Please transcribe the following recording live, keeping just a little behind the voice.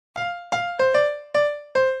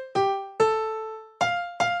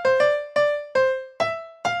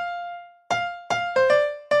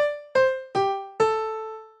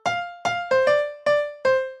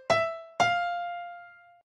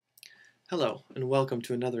Hello, and welcome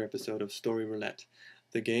to another episode of Story Roulette,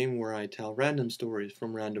 the game where I tell random stories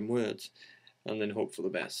from random words, and then hope for the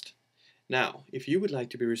best. Now, if you would like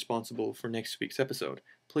to be responsible for next week's episode,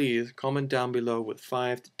 please comment down below with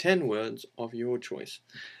 5 to 10 words of your choice,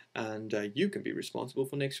 and you can be responsible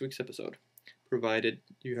for next week's episode, provided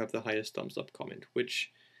you have the highest thumbs up comment, which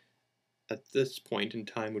at this point in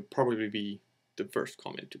time would probably be the first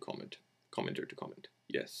commenter to comment.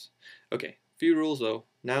 Yes. Okay. Few rules though: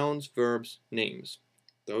 nouns, verbs, names.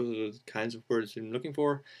 Those are the kinds of words I'm looking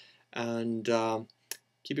for, and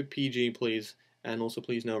keep it PG, please, and also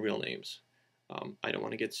please no real names. I don't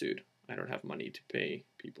want to get sued. I don't have money to pay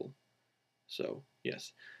people. So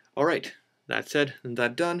yes. All right. That said and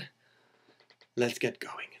that done. Let's get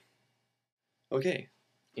going. Okay.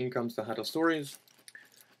 In comes the hat of stories,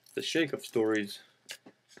 the shake of stories,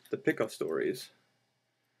 the pick of stories,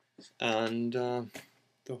 and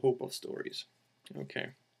the hope of stories. Okay.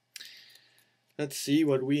 Let's see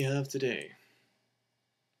what we have today.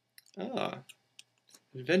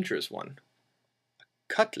 Adventurous one. A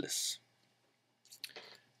cutlass.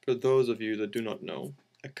 For those of you that do not know,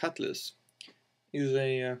 a cutlass is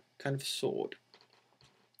a kind of sword.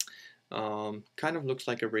 Kind of looks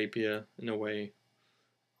like a rapier in a way.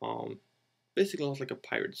 Basically looks like a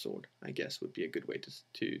pirate sword, I guess would be a good way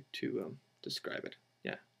to describe it.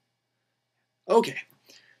 Yeah. Okay.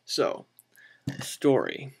 So,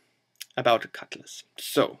 story about a cutlass.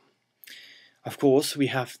 So, of course,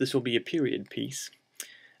 this will be a period piece,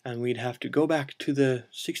 and we'd have to go back to the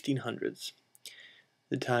 1600s,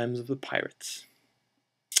 the times of the pirates.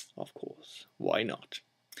 Of course, why not?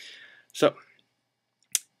 So,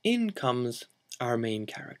 in comes our main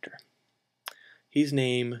character. His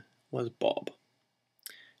name was Bob.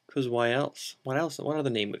 Because why else? What other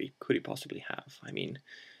name could he possibly have? I mean,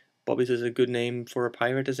 Bob is as a good name for a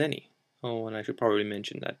pirate as any. Oh, and I should probably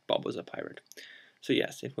mention that Bob was a pirate. So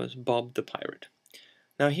yes, it was Bob the Pirate.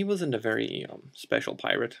 Now, he wasn't a very special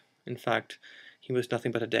pirate. In fact, he was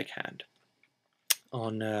nothing but a deckhand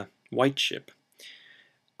on a white ship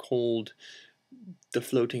called the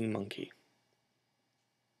Floating Monkey.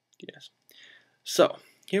 Yes. So,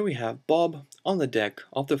 here we have Bob on the deck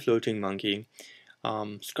of the Floating Monkey,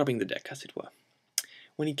 scrubbing the deck, as it were,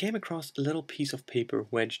 when he came across a little piece of paper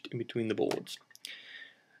wedged in between the boards.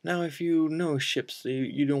 Now, if you know ships,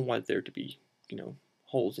 you don't want there to be,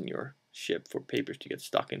 holes in your ship for papers to get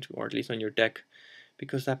stuck into, or at least on your deck,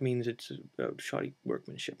 because that means it's shoddy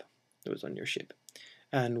workmanship that was on your ship.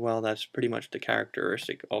 And well, that's pretty much the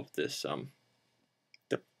characteristic of this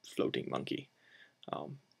the Floating Monkey.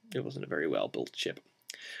 It wasn't a very well built ship.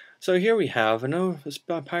 So here we have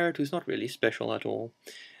a pirate who's not really special at all,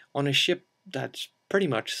 on a ship that's pretty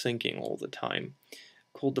much sinking all the time,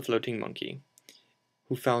 called the Floating Monkey,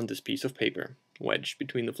 who found this piece of paper wedged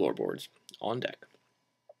between the floorboards on deck.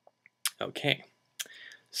 Okay,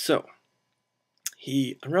 so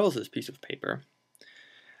he unravels this piece of paper.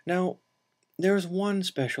 Now, there's one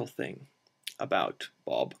special thing about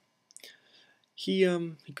Bob. He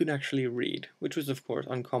could actually read, which was of course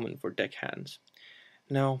uncommon for deckhands.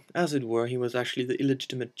 Now, as it were, he was actually the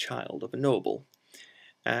illegitimate child of a noble,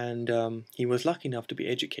 and he was lucky enough to be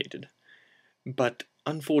educated, but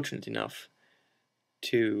unfortunate enough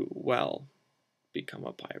to, well, become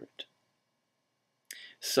a pirate.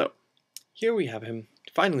 So, here we have him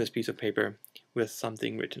finding this piece of paper with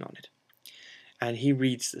something written on it. And he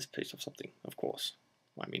reads this piece of something, of course.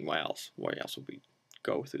 I mean, why else? Why else would we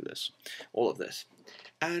go through all of this?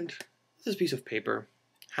 And this piece of paper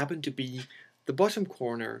happened to be the bottom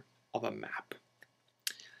corner of a map.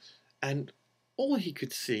 And all he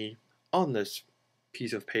could see on this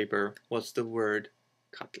piece of paper was the word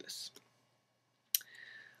cutlass.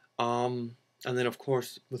 And then, of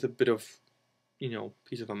course, with a bit of,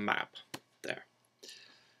 piece of a map there.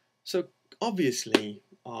 So, obviously,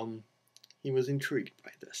 he was intrigued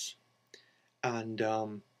by this. And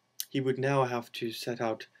he would now have to set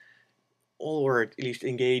out, or at least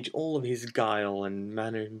engage all of his guile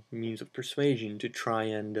and means of persuasion to try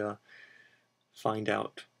and find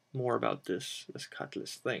out more about this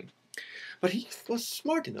cutlass thing. But he was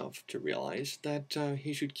smart enough to realize that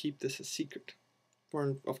he should keep this a secret.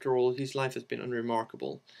 For after all, his life has been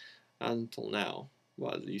unremarkable until now.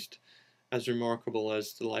 Well, at least as remarkable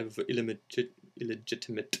as the life of an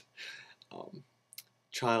illegitimate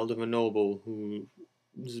child of a noble who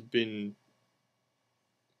has been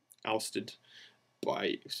ousted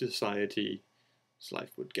by society his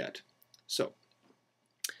life would get. So,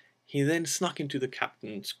 he then snuck into the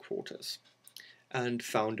captain's quarters and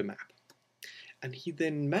found a map. And he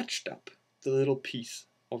then matched up the little piece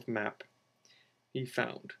of map he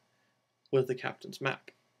found with the captain's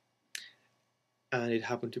map. and it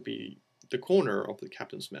happened to be the corner of the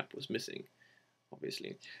captain's map was missing,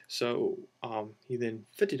 obviously. So he then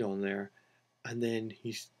fit it on there, and then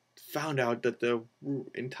he found out that the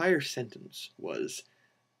entire sentence was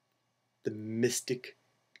the mystic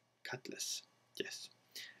cutlass. Yes.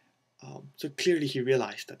 So clearly he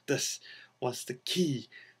realized that this was the key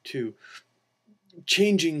to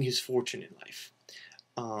changing his fortune in life.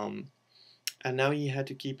 And now he had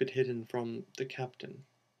to keep it hidden from the captain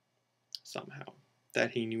somehow,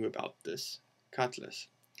 that he knew about this cutlass.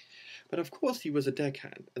 But of course he was a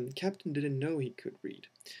deckhand, and the captain didn't know he could read.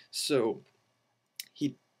 So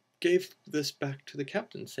he gave this back to the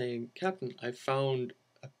captain, saying, "Captain, I found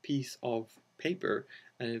a piece of paper,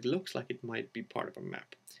 and it looks like it might be part of a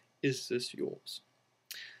map. Is this yours?"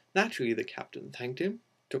 Naturally, the captain thanked him,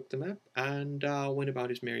 took the map, and went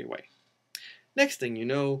about his merry way. Next thing you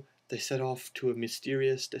know, they set off to a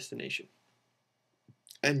mysterious destination.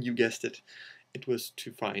 And you guessed it, it was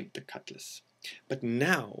to find the cutlass. But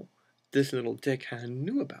now, this little deckhand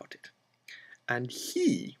knew about it. And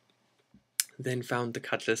he then found the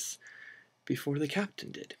cutlass before the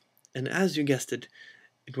captain did. And as you guessed it,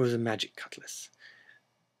 it was a magic cutlass,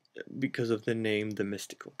 because of the name, the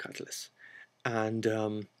mystical cutlass. And,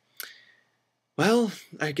 well,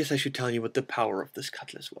 I guess I should tell you what the power of this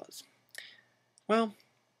cutlass was. Well,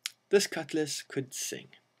 this cutlass could sing.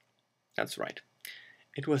 That's right.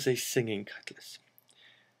 It was a singing cutlass.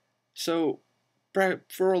 So,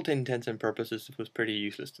 for all intents and purposes, it was pretty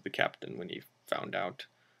useless to the captain when he found out.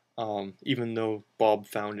 Even though Bob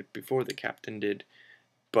found it before the captain did.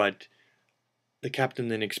 But the captain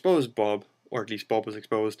then exposed Bob, or at least Bob was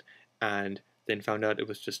exposed, and then found out it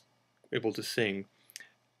was just able to sing.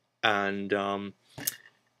 And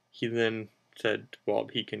he then said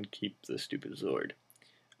Bob he can keep the stupid sword.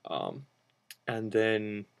 And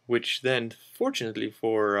then, which then, fortunately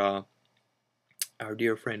for our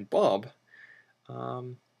dear friend Bob,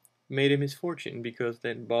 made him his fortune, because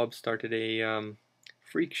then Bob started a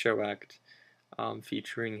freak show act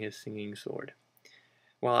featuring his singing sword.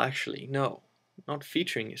 Well, actually, no, not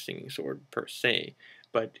featuring his singing sword per se,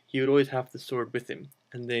 but he would always have the sword with him,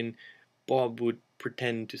 and then Bob would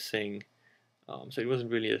pretend to sing. So it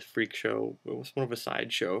wasn't really a freak show, it was more of a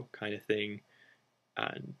sideshow kind of thing,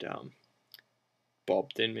 and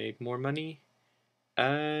Bob then made more money,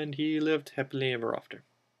 and he lived happily ever after.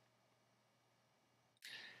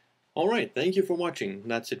 Alright, thank you for watching.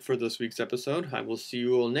 That's it for this week's episode. I will see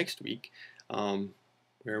you all next week,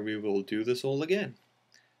 where we will do this all again.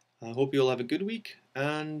 I hope you all have a good week,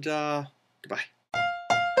 and goodbye.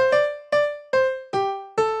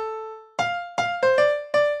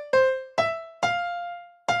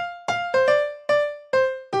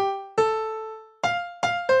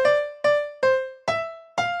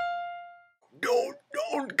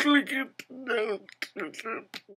 Don't click it. Don't click it.